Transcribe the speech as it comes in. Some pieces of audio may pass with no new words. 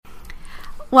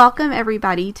Welcome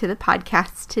everybody to the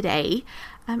podcast today.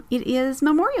 It is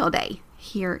Memorial Day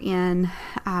here in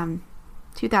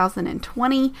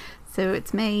 2020. So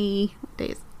it's May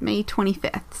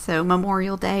 25th. So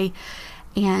Memorial Day.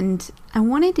 And I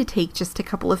wanted to take just a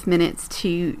couple of minutes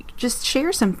to just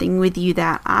share something with you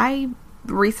that I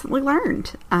recently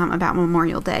learned about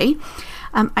Memorial Day.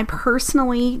 I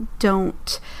personally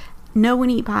don't know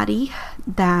anybody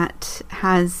that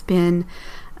has been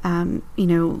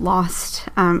lost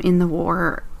in the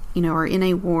war, or in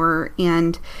a war,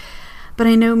 but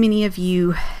I know many of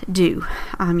you do.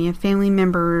 You have family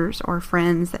members or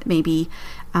friends that maybe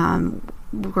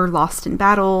were lost in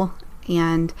battle,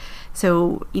 and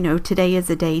so today is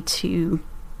a day to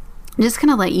just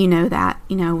kind of let you know that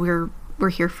we're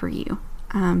here for you,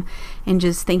 and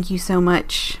just thank you so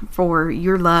much for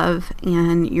your love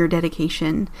and your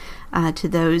dedication to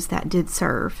those that did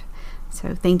serve.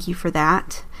 So thank you for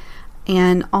that.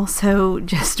 And also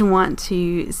just want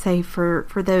to say for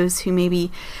those who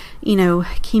maybe,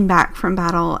 came back from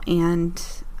battle and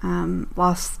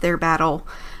lost their battle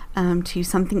to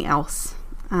something else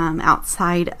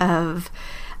outside of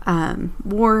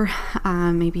war.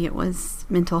 Maybe it was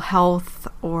mental health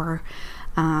or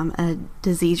a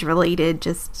disease related.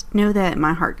 Just know that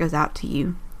my heart goes out to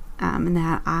you, and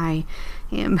that I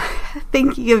am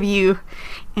thinking of you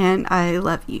and I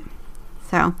love you.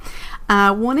 So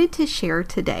I wanted to share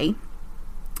today,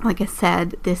 like I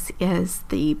said, this is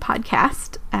the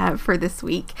podcast for this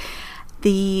week.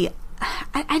 I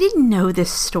didn't know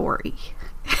this story.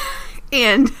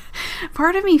 And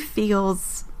part of me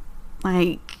feels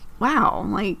like, wow,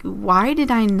 why did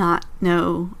I not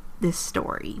know this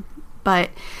story? But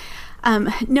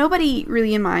nobody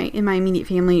really in my immediate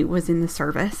family was in the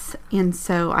service, and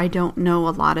so I don't know a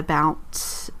lot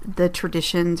about the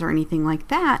traditions or anything like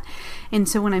that. And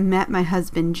so when I met my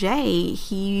husband Jay,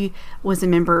 he was a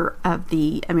member of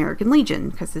the American Legion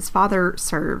because his father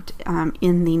served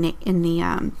in the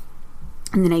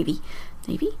Navy.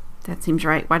 Navy? That seems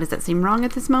right. Why does that seem wrong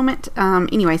at this moment?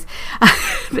 Anyways,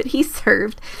 but he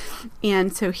served,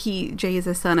 and so Jay is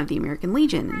a son of the American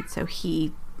Legion, and so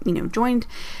he joined.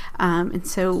 And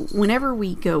so whenever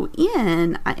we go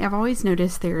in, I've always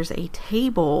noticed there's a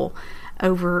table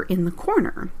over in the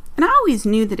corner. And I always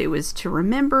knew that it was to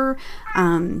remember,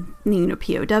 POW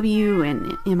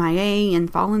and MIA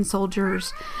and fallen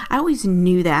soldiers. I always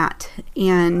knew that.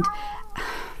 And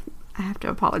I have to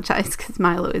apologize because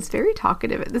Milo is very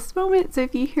talkative at this moment. So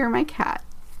if you hear my cat,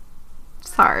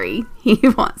 sorry, he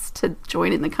wants to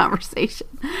join in the conversation.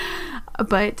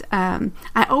 But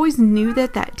I always knew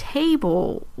that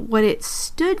table, what it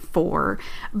stood for,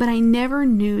 but I never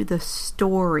knew the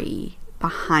story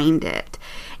behind it.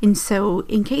 And so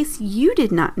in case you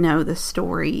did not know the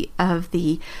story of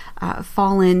the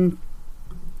fallen,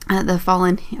 I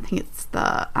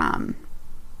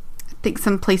think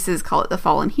some places call it the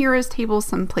Fallen Heroes table.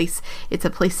 Some place it's a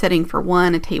place setting for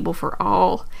one, a table for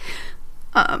all.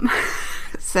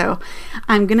 So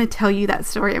I'm going to tell you that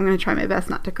story. I'm going to try my best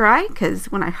not to cry,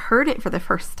 because when I heard it for the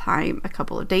first time a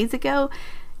couple of days ago,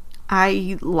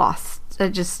 I lost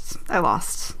it.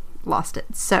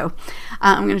 So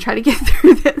I'm going to try to get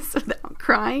through this without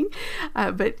crying.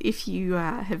 But if you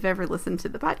have ever listened to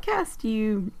the podcast,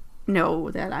 you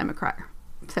know that I'm a crier.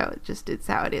 So it's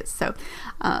how it is. So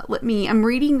I'm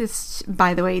reading this,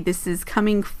 by the way, I'm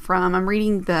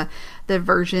reading the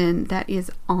version that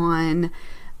is on,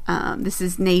 this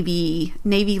is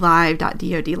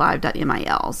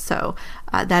navylive.dodlive.mil. So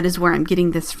that is where I'm getting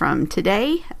this from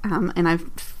today. And I've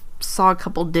saw a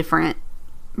couple different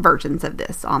versions of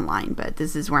this online, but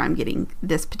this is where I'm getting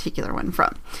this particular one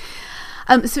from.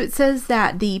 So it says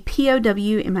that the POW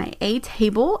MIA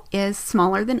table is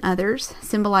smaller than others,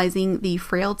 symbolizing the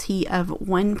frailty of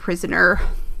one prisoner.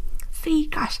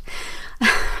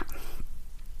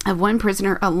 Of one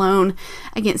prisoner alone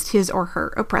against his or her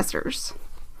oppressors.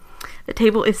 The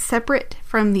table is separate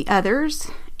from the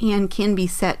others and can be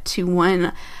set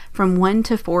to from 1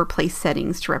 to 4 place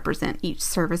settings to represent each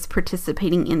service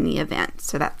participating in the event.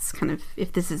 So that's kind of,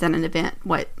 if this is at an event,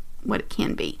 what it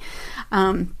can be.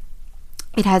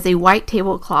 It has a white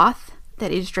tablecloth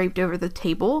that is draped over the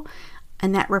table,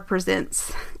 and that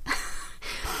represents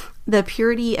the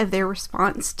purity of their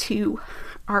response to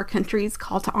our country's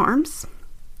call to arms.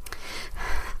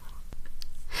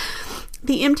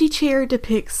 The empty chair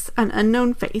depicts an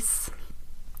unknown face,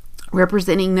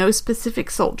 representing no specific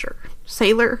soldier,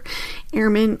 sailor,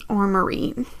 airman, or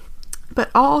marine, but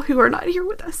all who are not here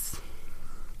with us.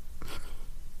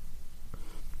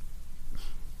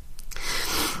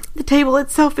 The table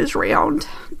itself is round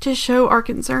to show our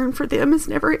concern for them is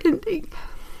never ending.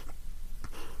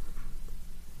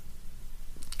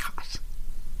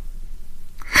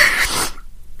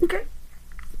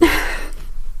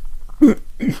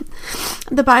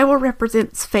 The Bible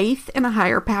represents faith in a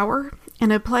higher power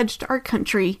and a pledge to our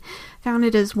country,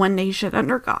 founded as one nation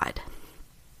under God.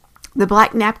 The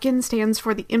black napkin stands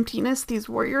for the emptiness these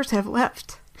warriors have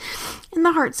left in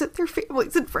the hearts of their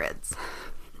families and friends.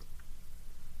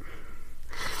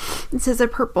 It says a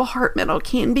Purple Heart medal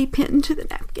can be pinned to the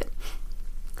napkin.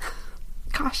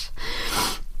 Gosh.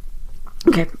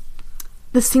 Okay.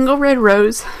 The single red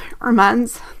rose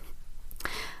reminds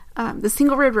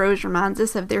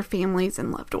us of their families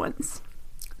and loved ones.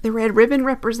 The red ribbon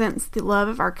represents the love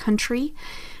of our country,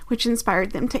 which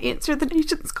inspired them to answer the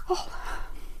nation's call.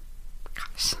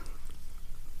 Gosh.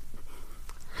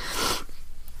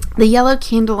 The yellow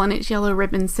candle and its yellow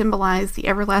ribbon symbolize the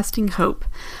everlasting hope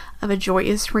of a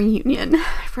joyous reunion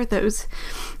for those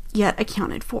yet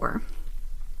accounted for.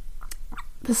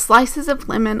 The slices of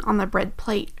lemon on the bread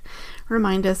plate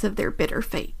remind us of their bitter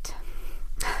fate.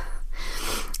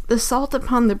 The salt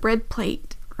upon the bread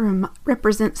plate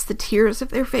represents the tears of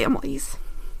their families.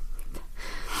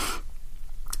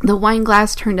 The wine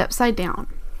glass turned upside down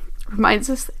reminds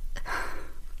us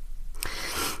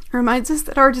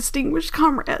that our distinguished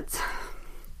comrades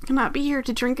cannot be here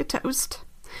to drink a toast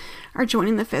or join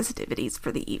in the festivities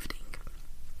for the evening.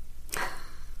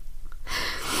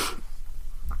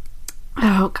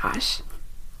 Oh gosh.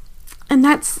 And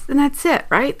that's it,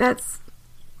 right? That's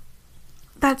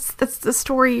the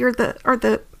story or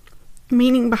the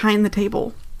meaning behind the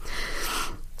table.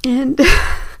 And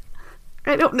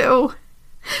I don't know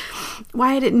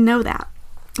why I didn't know that.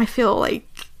 I feel like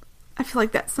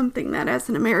that's something that as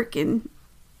an American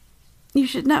you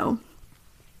should know.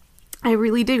 I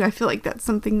really do. I feel like that's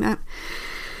something that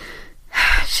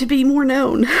should be more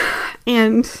known.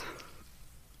 And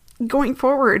going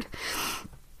forward,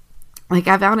 like,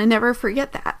 I vow to never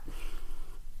forget that.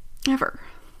 Ever.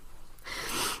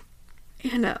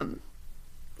 And,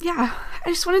 yeah, I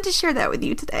just wanted to share that with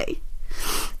you today.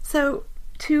 So,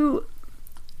 to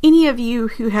any of you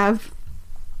who have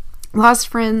lost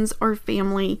friends or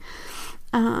family,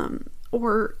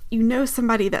 or you know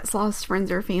somebody that's lost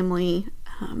friends or family,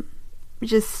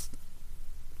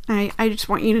 I just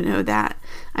want you to know that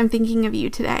I'm thinking of you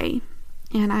today.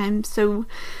 And I'm so,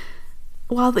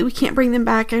 while we can't bring them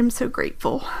back, I'm so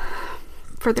grateful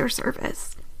for their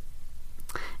service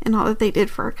and all that they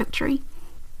did for our country.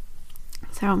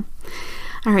 So,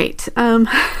 all right. I'm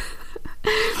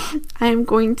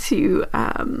going to,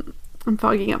 I'm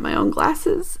fogging up my own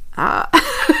glasses,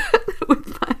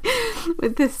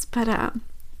 with this, but,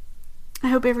 I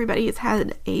hope everybody has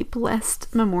had a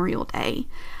blessed Memorial Day.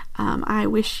 I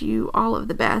wish you all of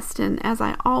the best. And as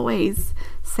I always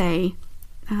say,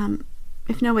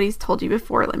 if nobody's told you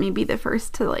before, let me be the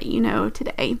first to let you know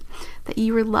today that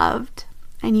you are loved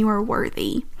and you are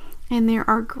worthy. And there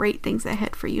are great things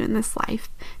ahead for you in this life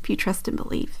if you trust and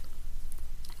believe.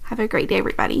 Have a great day,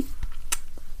 everybody.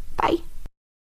 Bye.